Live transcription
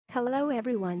Hello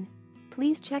everyone.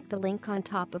 Please check the link on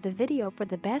top of the video for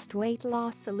the best weight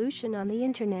loss solution on the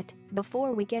internet.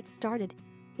 Before we get started,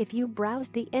 if you browse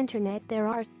the internet, there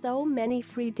are so many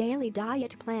free daily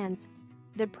diet plans.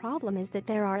 The problem is that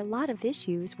there are a lot of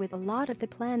issues with a lot of the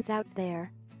plans out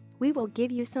there. We will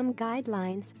give you some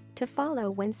guidelines to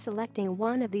follow when selecting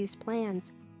one of these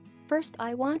plans. First,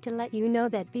 I want to let you know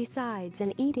that besides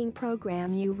an eating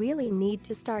program, you really need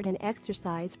to start an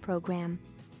exercise program.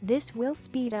 This will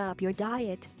speed up your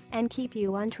diet and keep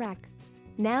you on track.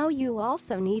 Now you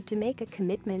also need to make a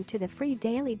commitment to the free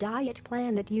daily diet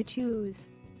plan that you choose.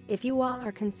 If you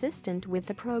are consistent with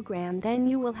the program, then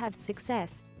you will have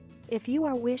success. If you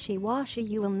are wishy-washy,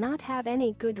 you will not have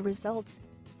any good results.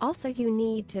 Also, you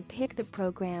need to pick the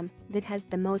program that has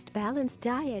the most balanced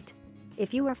diet.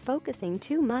 If you are focusing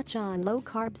too much on low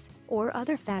carbs or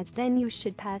other fats, then you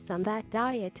should pass on that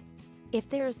diet. If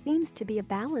there seems to be a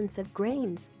balance of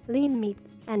grains, lean meats,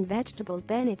 and vegetables,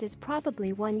 then it is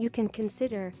probably one you can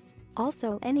consider.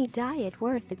 Also, any diet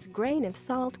worth its grain of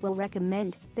salt will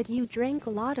recommend that you drink a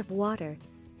lot of water.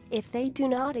 If they do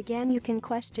not, again you can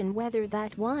question whether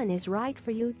that one is right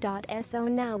for you.So.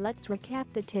 Now let's recap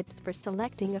the tips for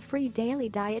selecting a free daily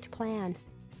diet plan.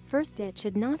 First, it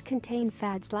should not contain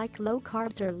fats like low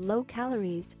carbs or low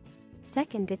calories.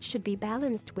 Second, it should be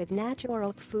balanced with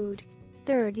natural food.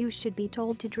 Third, you should be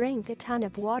told to drink a ton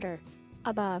of water.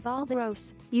 Above all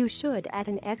else, you should add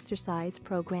an exercise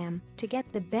program to get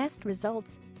the best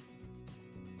results.